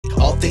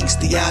things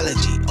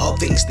theology, all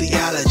things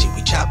theology.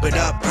 We chop it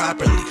up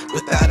properly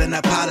without an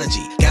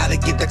apology. Gotta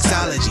give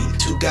doxology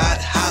to God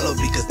hollow,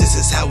 because this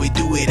is how we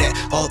do it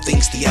at All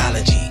Things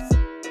Theology.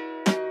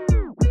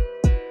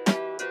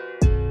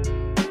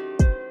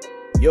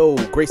 Yo,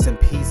 grace and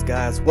peace,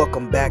 guys.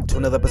 Welcome back to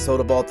another episode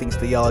of All Things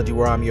Theology,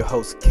 where I'm your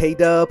host,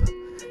 Kdub.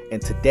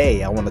 And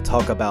today I want to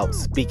talk about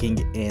speaking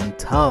in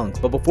tongues.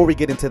 But before we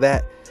get into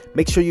that,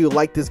 make sure you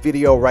like this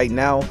video right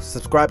now.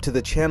 Subscribe to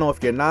the channel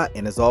if you're not.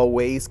 And as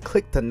always,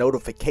 click the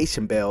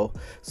notification bell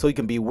so you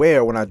can be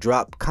aware when I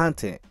drop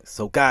content.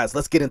 So guys,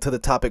 let's get into the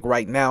topic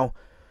right now.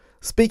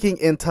 Speaking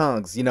in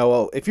tongues. You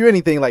know, if you're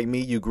anything like me,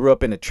 you grew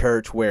up in a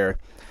church where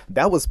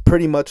that was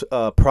pretty much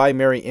a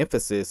primary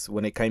emphasis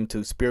when it came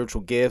to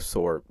spiritual gifts,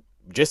 or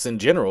just in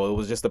general. It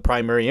was just the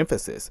primary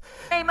emphasis.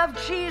 Name of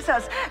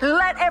Jesus,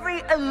 let every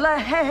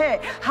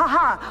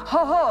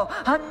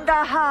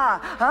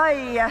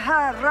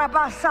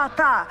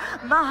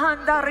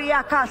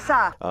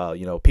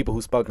you know, people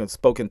who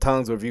spoke in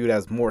tongues were viewed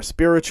as more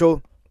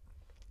spiritual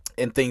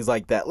and things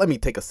like that. Let me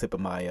take a sip of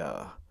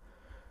my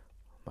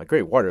my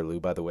great Waterloo,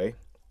 by the way.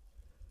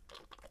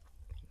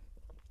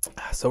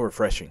 So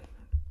refreshing.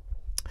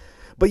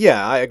 But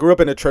yeah, I grew up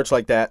in a church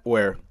like that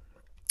where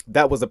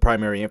that was the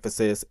primary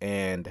emphasis,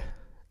 and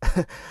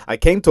I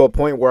came to a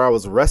point where I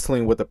was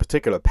wrestling with a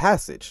particular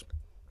passage.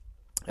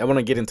 I want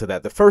to get into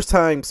that. The first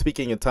time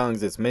speaking in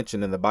tongues is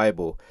mentioned in the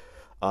Bible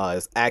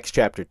is Acts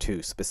chapter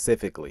 2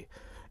 specifically.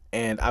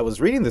 And I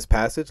was reading this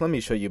passage. Let me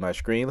show you my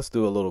screen. Let's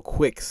do a little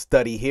quick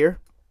study here.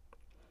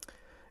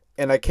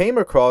 And I came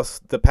across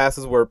the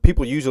passage where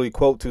people usually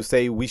quote to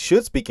say we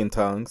should speak in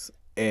tongues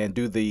and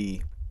do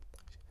the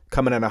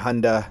coming in a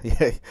Honda,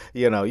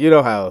 you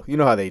know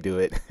how they do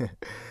it.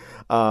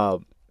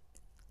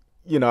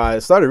 You know, I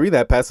started reading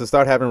that passage,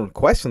 started having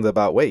questions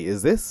about, wait,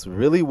 is this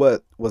really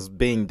what was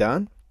being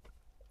done?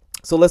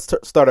 So let's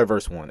start at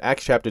verse 1.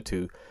 Acts chapter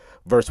 2,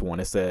 verse 1.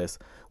 It says,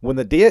 when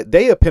the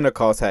day of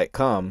Pentecost had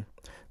come,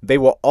 they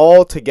were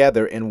all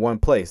together in one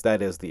place.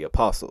 That is the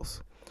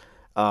apostles,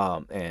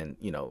 and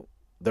you know,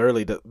 the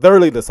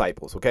early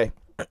disciples. Okay.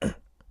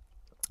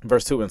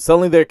 Verse 2. And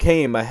suddenly there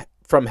came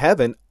from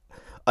heaven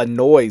a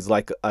noise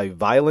like a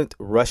violent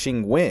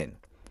rushing wind,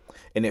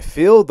 and it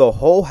filled the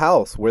whole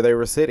house where they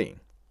were sitting.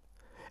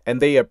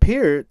 And there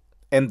appeared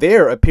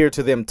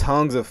to them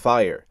tongues of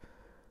fire,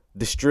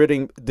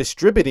 distributing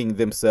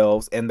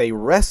themselves, and they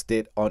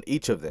rested on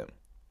each of them.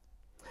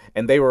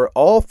 And they were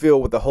all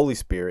filled with the Holy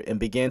Spirit and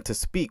began to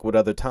speak with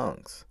other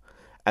tongues,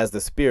 as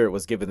the Spirit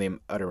was giving them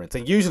utterance.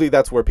 And usually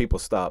that's where people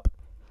stop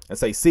and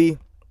say, see,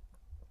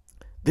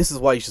 this is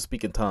why you should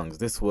speak in tongues.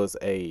 This was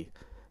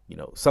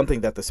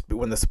something that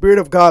when the Spirit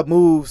of God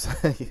moves,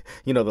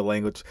 you know the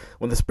language,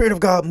 when the Spirit of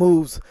God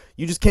moves,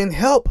 you just can't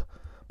help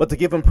but to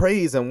give him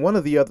praise. And one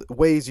of the other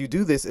ways you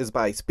do this is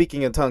by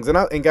speaking in tongues.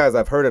 And guys,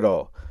 I've heard it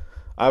all.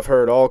 I've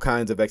heard all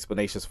kinds of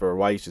explanations for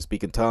why you should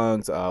speak in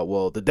tongues.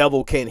 Well, the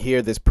devil can't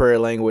hear this prayer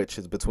language.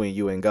 It's between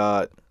you and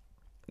God.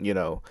 You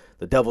know,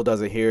 the devil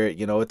doesn't hear it.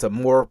 You know, it's a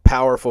more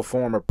powerful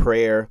form of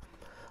prayer.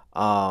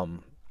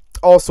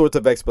 All sorts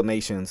of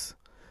explanations,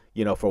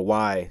 you know, for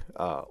why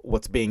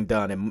what's being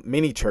done in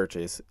many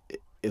churches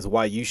is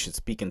why you should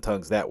speak in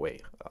tongues that way.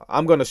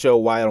 I'm going to show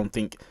why I don't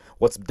think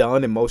what's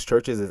done in most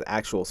churches is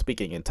actual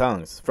speaking in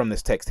tongues from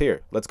this text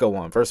here. Let's go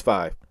on. Verse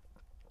 5.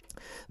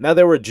 Now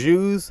there were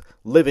Jews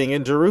living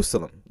in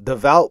Jerusalem,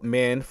 devout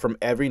men from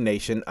every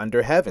nation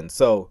under heaven.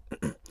 So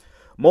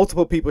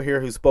multiple people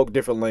here who spoke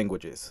different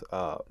languages.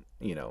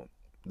 You know,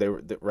 they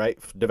were right,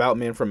 devout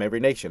men from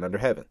every nation under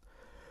heaven.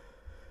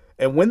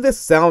 And when this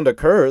sound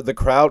occurred, the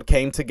crowd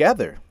came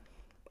together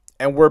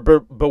and were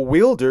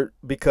bewildered,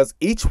 because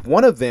each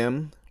one of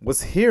them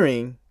was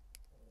hearing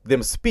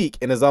them speak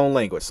in his own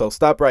language. So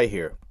stop right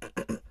here.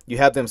 You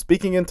have them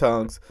speaking in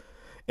tongues,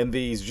 and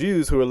these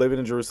Jews who are living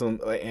in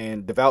Jerusalem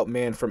and devout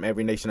men from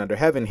every nation under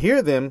heaven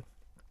hear them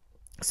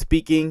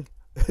speaking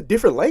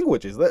different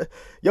languages.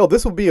 Yo,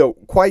 this will be a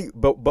quite,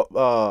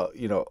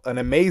 you know, an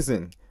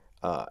amazing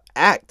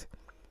act,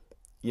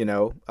 you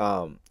know,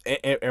 and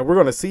we're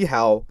going to see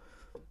how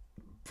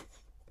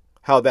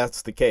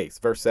that's the case.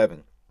 Verse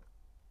 7.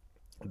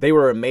 They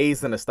were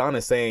amazed and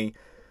astonished, saying,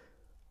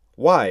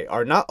 why,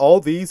 are not all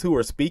these who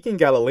are speaking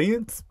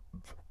Galileans?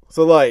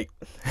 So like,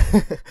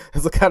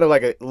 it's kind of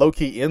like a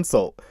low-key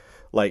insult.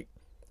 Like,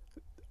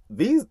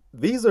 these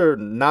are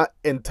not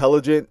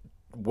intelligent,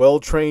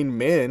 well-trained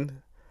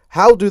men.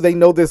 How do they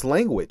know this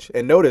language?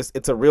 And notice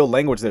it's a real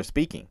language they're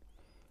speaking,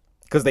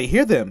 because they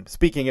hear them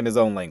speaking in his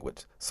own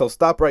language. So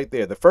stop right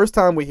there. The first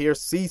time we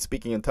see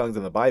speaking in tongues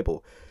in the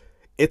Bible,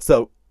 it's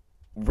a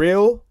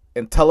real,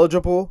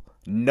 intelligible,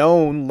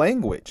 known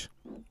language.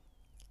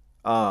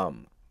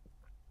 And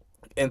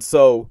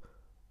so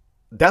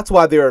that's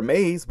why they're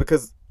amazed,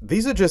 because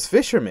these are just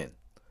fishermen.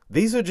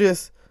 These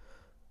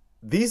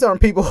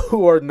aren't people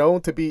who are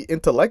known to be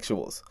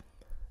intellectuals.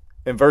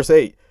 In verse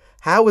 8,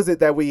 how is it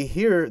that we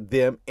hear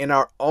them in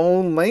our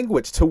own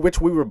language to which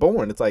we were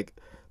born? It's like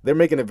they're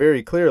making it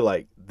very clear,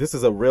 like, this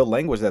is a real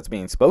language that's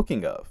being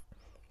spoken of.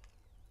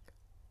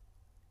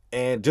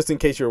 And just in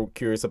case you're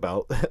curious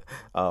about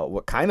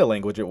what kind of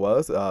language it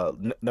was,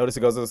 notice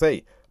it goes on to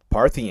say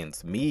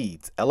Parthians,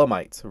 Medes,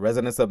 Elamites,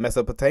 residents of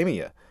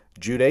Mesopotamia,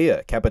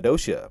 Judea,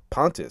 Cappadocia,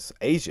 Pontus,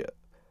 Asia,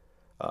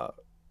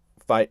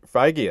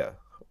 Phrygia,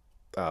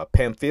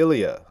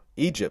 Pamphylia,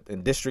 Egypt,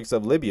 and districts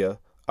of Libya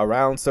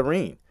around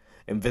Cyrene,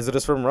 and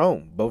visitors from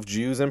Rome, both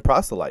Jews and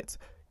proselytes,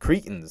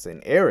 Cretans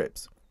and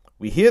Arabs.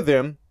 We hear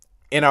them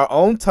in our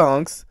own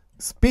tongues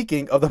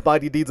speaking of the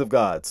mighty deeds of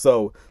God.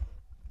 So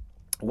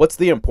what's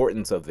the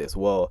importance of this?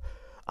 Well,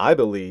 I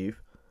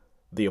believe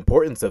the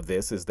importance of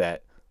this is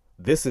that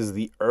this is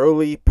the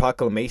early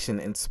proclamation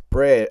and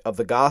spread of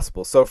the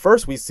gospel. So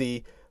first we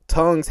see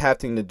tongues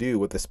having to do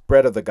with the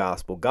spread of the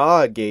gospel.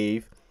 God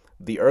gave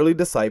the early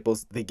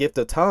disciples the gift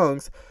of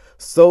tongues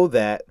so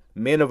that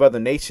men of other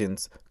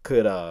nations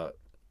could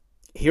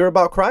hear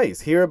about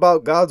Christ, hear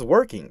about God's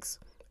workings.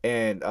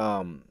 And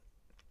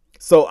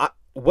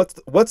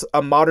what's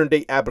a modern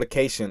day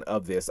application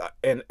of this?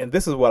 And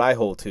this is what I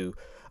hold to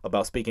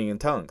about speaking in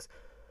tongues.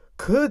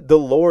 Could the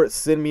Lord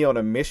send me on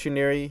a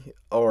missionary,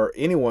 or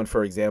anyone,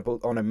 for example,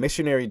 on a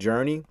missionary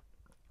journey?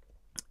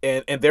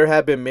 And there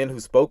have been men who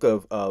spoke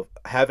of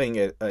having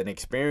an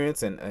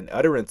experience and an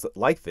utterance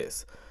like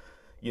this,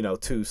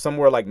 to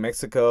somewhere like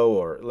Mexico,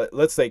 or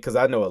let's say, because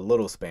I know a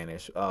little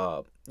Spanish,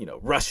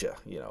 Russia,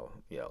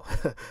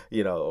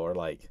 or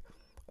like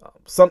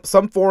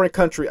some foreign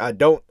country. I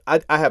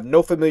have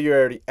no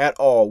familiarity at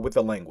all with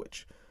the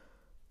language.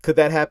 Could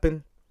that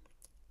happen?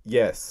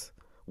 Yes,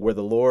 where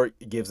the Lord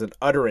gives an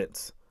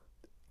utterance,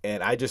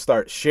 and I just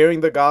start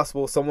sharing the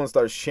gospel. Someone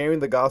starts sharing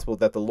the gospel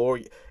that the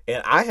Lord,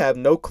 and I have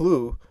no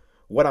clue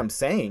what I'm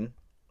saying.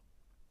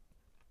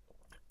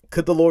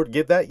 Could the Lord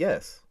give that?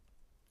 Yes.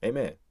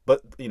 Amen.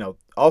 But,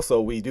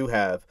 also we do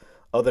have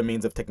other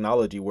means of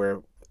technology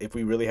where if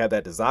we really have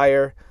that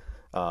desire,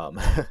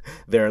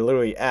 there are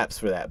literally apps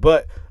for that.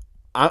 But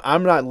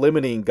I'm not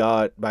limiting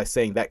God by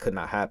saying that could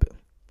not happen.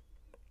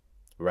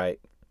 Right.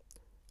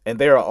 And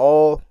they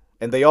all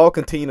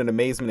continue in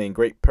amazement and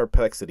great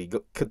perplexity.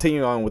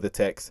 Continuing on with the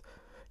text,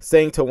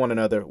 saying to one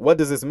another, what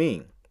does this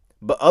mean?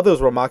 But others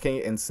were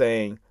mocking and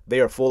saying they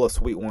are full of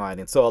sweet wine.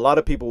 And so a lot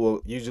of people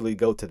will usually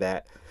go to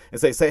that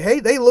and say, hey,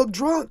 they look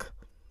drunk.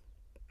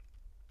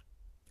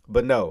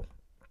 But no,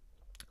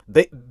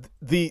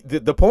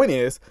 the point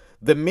is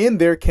the men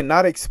there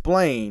cannot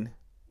explain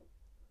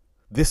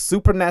this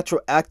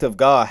supernatural act of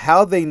God,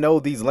 how they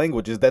know these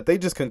languages, that they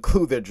just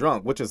conclude they're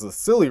drunk, which is a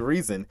silly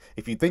reason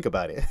if you think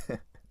about it.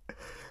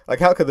 Like,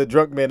 how could the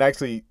drunk men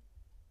actually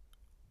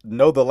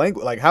know the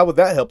language? Like, how would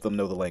that help them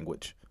know the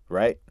language,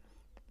 right?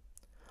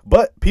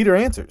 But Peter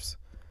answers.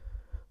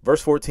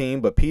 Verse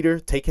 14, but Peter,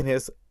 taking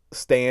his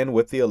stand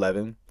with the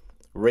 11,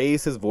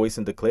 raised his voice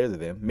and declared to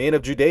them, men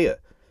of Judea,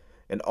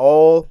 and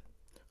all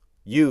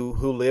you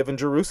who live in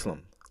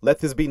Jerusalem, let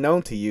this be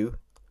known to you,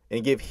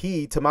 and give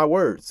heed to my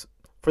words.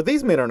 For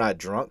these men are not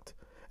drunk,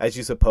 as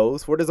you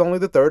suppose, for it is only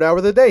the third hour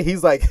of the day.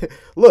 He's like,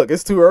 look,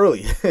 it's too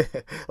early.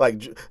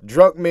 Like,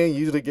 drunk men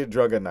usually get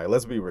drunk at night.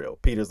 Let's be real.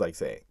 Peter's like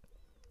saying.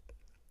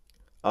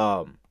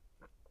 And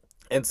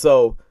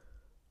so,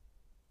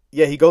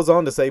 yeah, he goes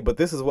on to say, but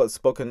this is what's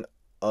spoken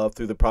of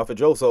through the prophet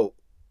Joel. So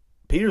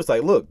Peter's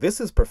like, look,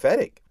 this is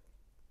prophetic.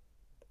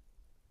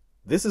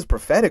 This is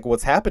prophetic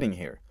what's happening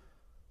here.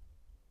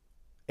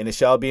 And it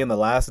shall be in the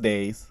last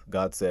days,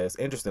 God says,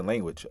 interesting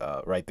language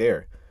right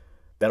there,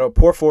 that I'll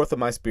pour forth of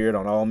my spirit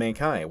on all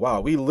mankind.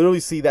 Wow, we literally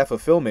see that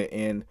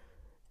fulfillment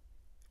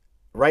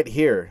right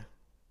here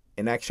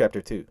in Acts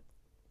chapter 2.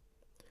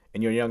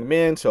 And your young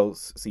men shall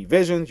see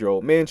visions, your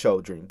old men shall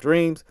dream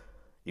dreams,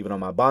 even on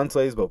my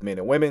bondslaves, both men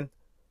and women.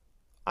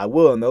 I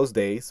will in those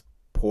days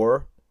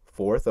pour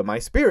forth of my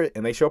spirit,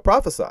 and they shall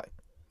prophesy.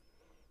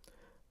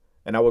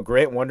 And I will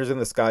grant wonders in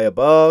the sky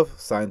above,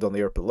 signs on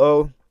the earth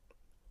below.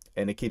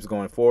 And it keeps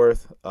going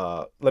forth.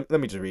 Let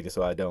me just read it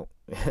so I don't.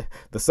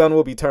 The sun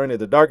will be turned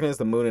into darkness,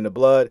 the moon into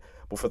blood,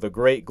 but for the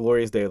great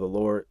glorious day of the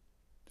Lord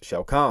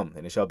shall come.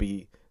 And it shall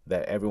be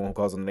that everyone who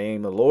calls on the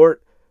name of the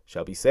Lord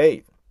shall be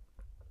saved.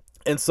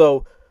 And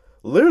so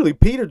literally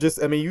Peter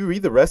you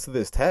read the rest of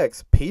this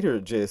text,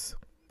 Peter just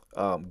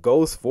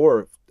goes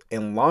forth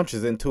and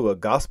launches into a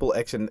gospel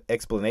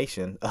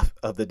explanation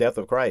of the death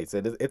of Christ.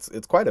 And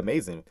it's quite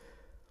amazing.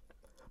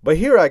 But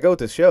here I go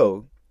to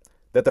show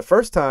that the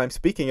first time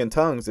speaking in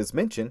tongues is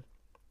mentioned,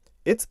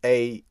 it's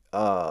it's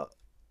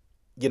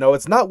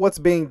not what's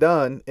being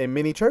done in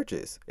many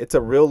churches. It's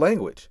a real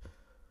language.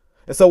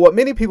 And so what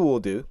many people will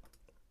do,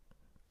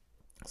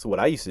 so what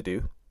I used to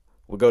do,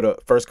 we'll go to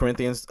 1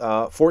 Corinthians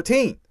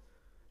 14.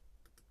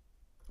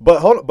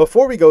 But hold on,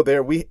 before we go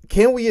there,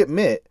 can we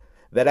admit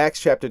that Acts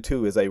chapter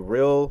 2 is a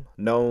real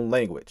known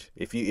language?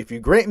 If you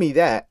grant me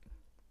that,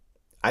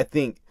 I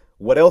think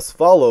what else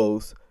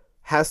follows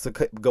has to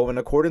go in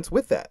accordance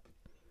with that.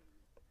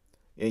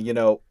 And,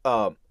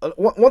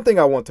 one thing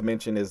I want to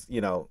mention is,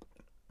 you go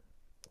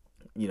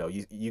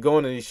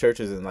into these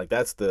churches and like,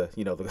 that's the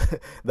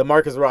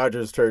Marcus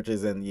Rogers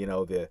churches and,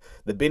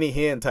 the Benny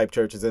Hinn type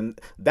churches. And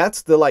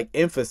that's the like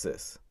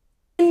emphasis.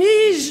 And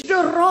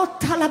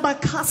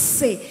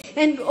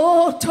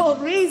oh,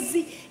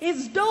 Torrezi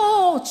is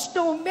Dodge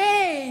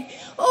Dome.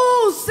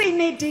 Oh,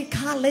 Senate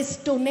Cales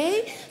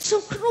Done. So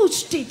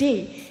crush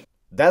today.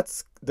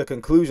 That's the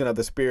conclusion of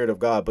the Spirit of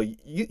God. But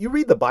you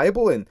read the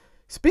Bible, and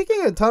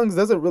speaking in tongues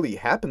doesn't really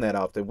happen that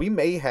often. We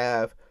may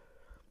have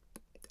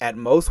at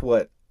most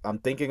what I'm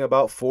thinking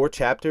about 4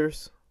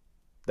 chapters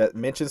that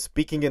mention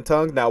speaking in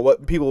tongues. Now,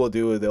 what people will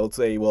do is they'll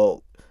say,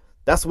 well,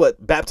 that's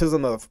what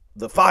baptism of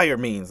the fire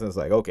means. And it's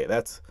like, okay,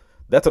 that's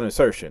an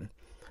assertion.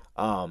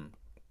 And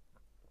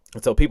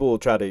so people will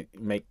try to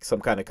make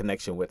some kind of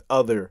connection with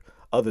other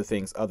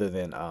things other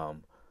than,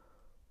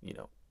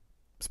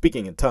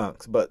 speaking in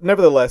tongues. But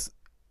nevertheless,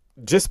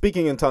 just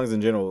speaking in tongues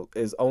in general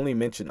is only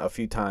mentioned a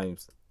few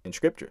times in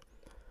Scripture.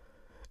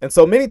 And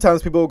so many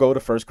times people will go to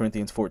 1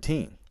 Corinthians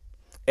 14.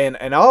 And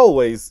I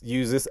always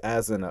use this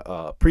as an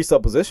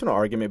presuppositional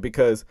argument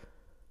because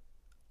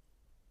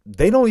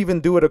they don't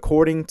even do it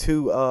according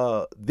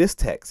to this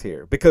text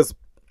here. Because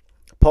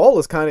Paul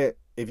is kind of,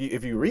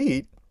 if you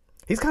read,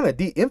 he's kind of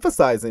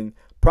de-emphasizing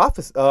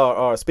prophecy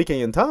or speaking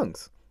in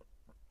tongues.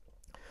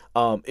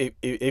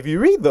 If you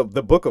read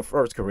the book of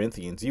 1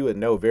 Corinthians, you would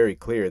know very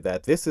clear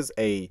that this is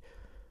a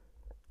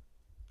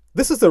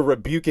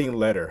rebuking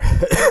letter.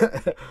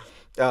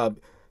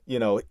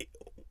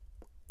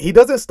 He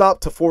doesn't stop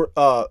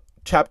to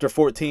chapter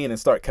 14 and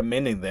start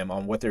commending them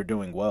on what they're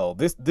doing well.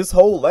 This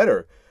whole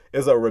letter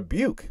is a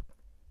rebuke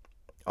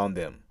on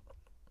them.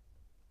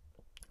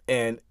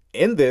 And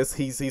in this,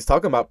 he's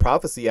talking about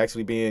prophecy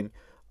actually being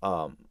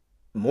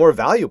more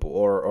valuable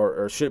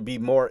or should be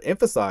more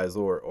emphasized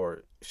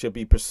or should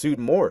be pursued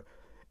more.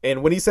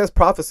 And when he says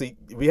prophecy,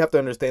 we have to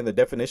understand the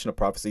definition of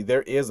prophecy.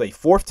 There is a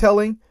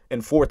forthtelling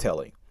and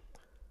foretelling.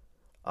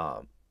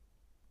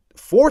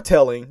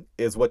 Foretelling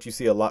is what you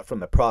see a lot from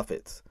the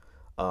prophets,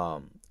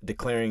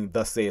 declaring,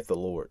 thus saith the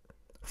Lord.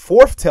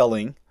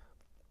 Forthtelling,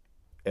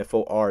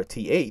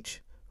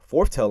 F-O-R-T-H,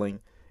 forthtelling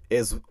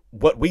is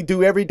what we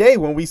do every day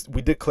when we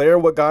declare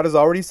what God has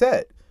already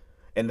said.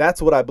 And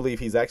that's what I believe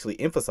he's actually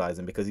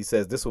emphasizing, because he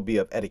says this will be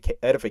of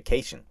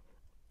edification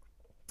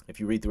if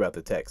you read throughout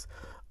the text.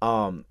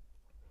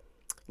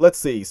 Let's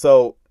see.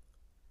 So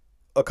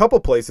a couple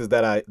places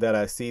that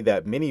I see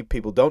that many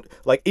people don't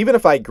like, even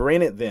if I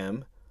granted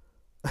them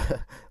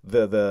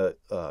the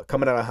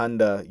coming out of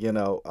Honda,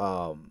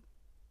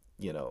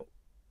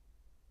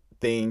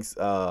 things,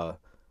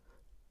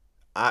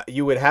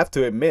 you would have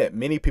to admit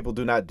many people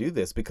do not do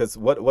this, because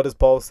what does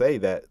Paul say?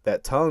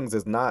 That tongues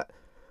is not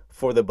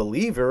for the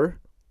believer,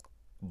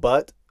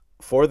 but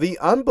for the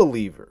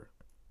unbeliever,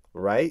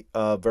 right?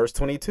 Verse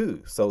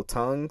 22. So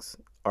tongues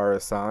are a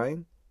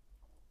sign,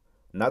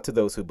 not to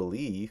those who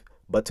believe,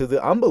 but to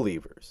the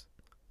unbelievers.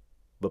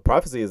 But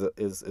prophecy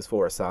is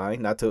for a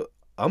sign, not to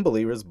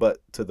unbelievers, but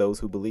to those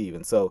who believe.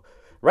 And so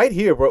right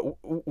here,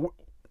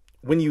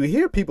 when you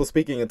hear people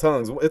speaking in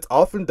tongues, it's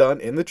often done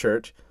in the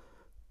church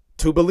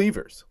to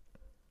believers.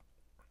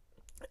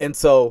 And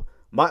so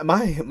my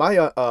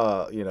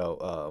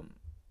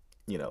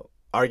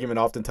argument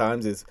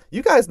oftentimes is,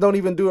 you guys don't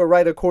even do it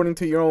right according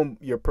to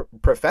your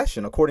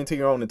profession, according to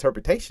your own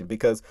interpretation,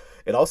 because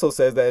it also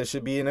says that it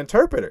should be an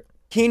interpreter.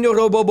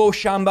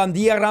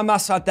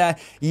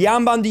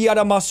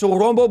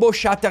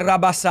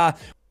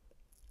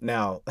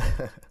 Now,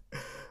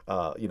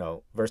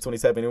 verse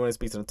 27, anyone who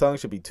speaks in a tongue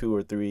should be 2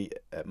 or 3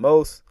 at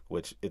most,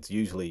 which it's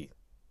usually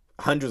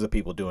hundreds of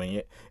people doing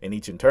it, and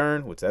each in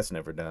turn, which that's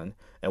never done.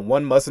 And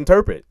one must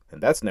interpret,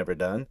 and that's never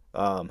done.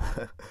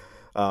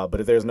 But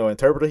if there's no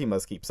interpreter, he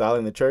must keep silent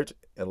in the church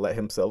and let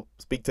himself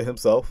speak to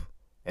himself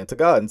and to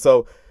God. And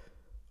so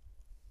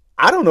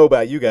I don't know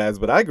about you guys,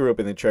 but I grew up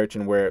in the church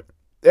and where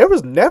there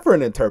was never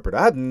an interpreter.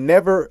 I've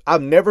never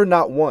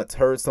not once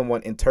heard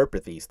someone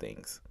interpret these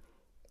things.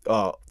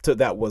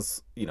 That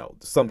was,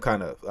 some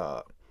kind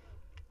of,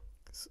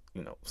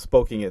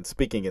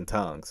 speaking in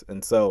tongues.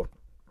 And so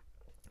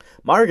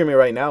my argument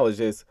right now is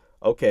just,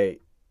 okay,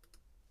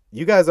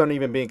 you guys aren't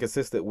even being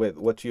consistent with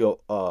what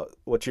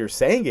you're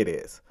saying it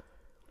is,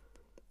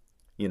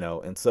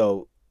 and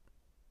so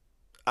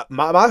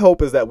my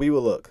hope is that we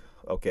will look,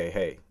 okay,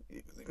 hey,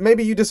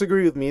 maybe you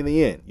disagree with me in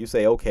the end. You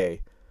say,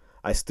 okay,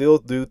 I still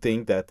do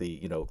think that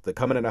the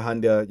coming in a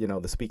Honda,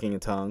 the speaking in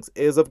tongues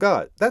is of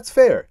God. That's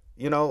fair.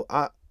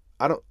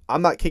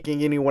 I'm not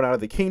kicking anyone out of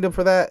the kingdom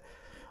for that.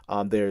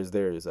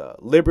 There's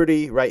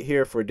liberty right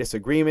here for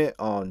disagreement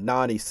on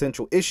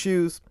non-essential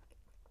issues.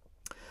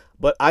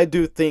 But I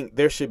do think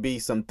there should be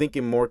some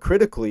thinking more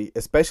critically,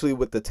 especially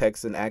with the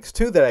text in Acts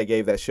 2 that I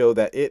gave that show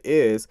that it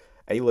is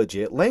a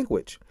legit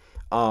language.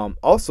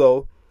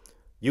 Also,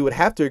 you would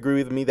have to agree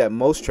with me that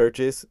most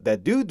churches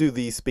that do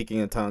these speaking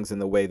in tongues in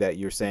the way that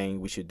you're saying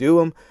we should do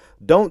them,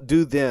 don't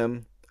do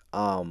them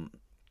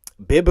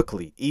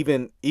biblically,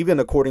 even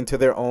according to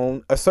their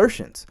own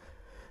assertions.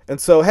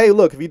 And so, hey,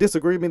 look, if you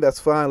disagree with me, that's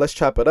fine. Let's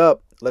chop it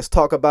up. Let's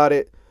talk about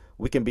it.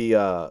 We can be,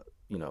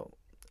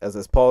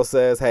 as Paul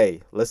says,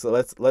 hey, let's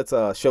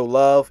show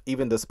love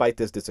even despite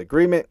this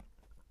disagreement.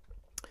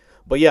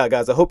 But yeah,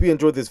 guys, I hope you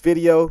enjoyed this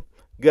video.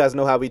 You guys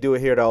know how we do it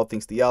here at All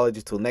Things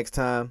Theology. Till next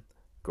time,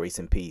 grace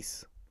and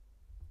peace.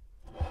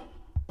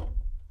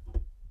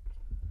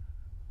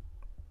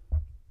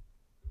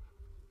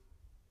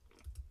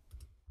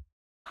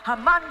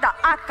 Hamanda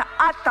aka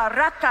ata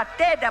raka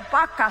teda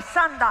baka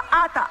sanda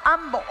ata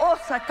ambo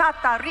osa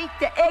kata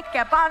rite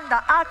eke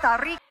banda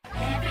ata rika.